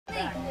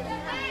The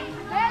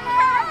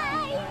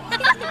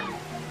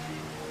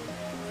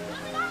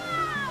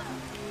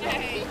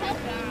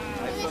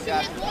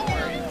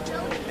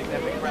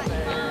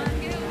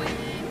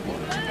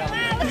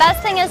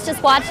best thing is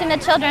just watching the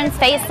children's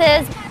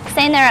faces,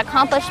 seeing their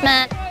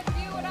accomplishment. Do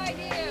what I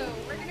do.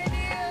 We're gonna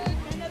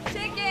do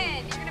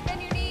chicken. You're gonna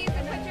bend your knees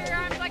and put your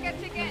arms like a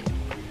chicken.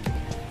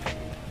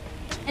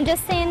 And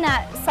just seeing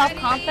that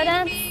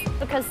self-confidence,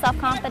 because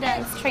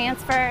self-confidence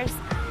transfers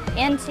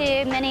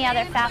into many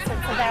other facets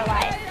of their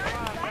life.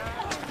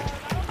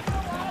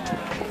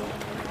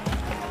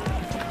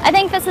 I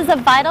think this is a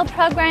vital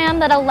program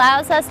that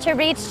allows us to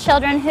reach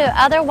children who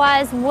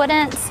otherwise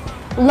wouldn't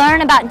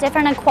learn about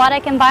different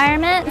aquatic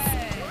environments.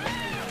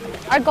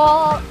 Our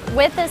goal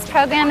with this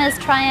program is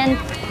try and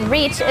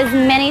reach as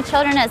many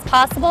children as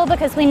possible,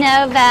 because we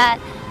know that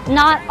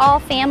not all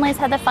families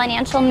have the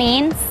financial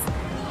means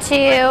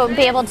to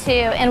be able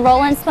to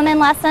enroll in swimming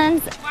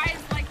lessons. Why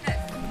is it like this?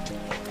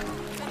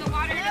 So the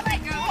water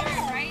doesn't go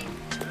through, right?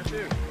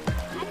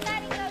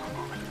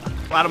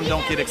 A lot of them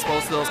don't get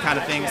exposed to those kind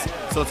of things,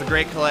 so it's a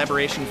great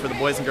collaboration for the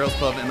Boys and Girls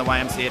Club and the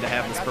YMCA to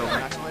have this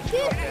program.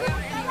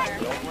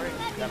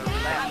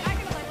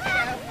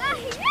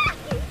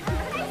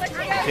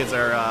 The kids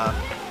are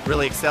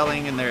really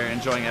excelling and they're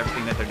enjoying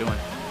everything that they're doing.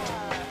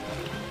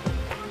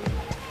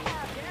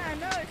 Yeah, I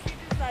know. She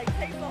just like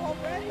takes the whole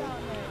bread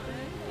down there.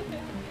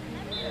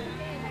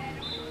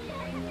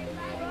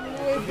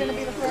 Who's gonna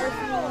be the first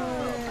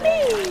one? Me!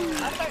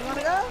 You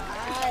wanna go?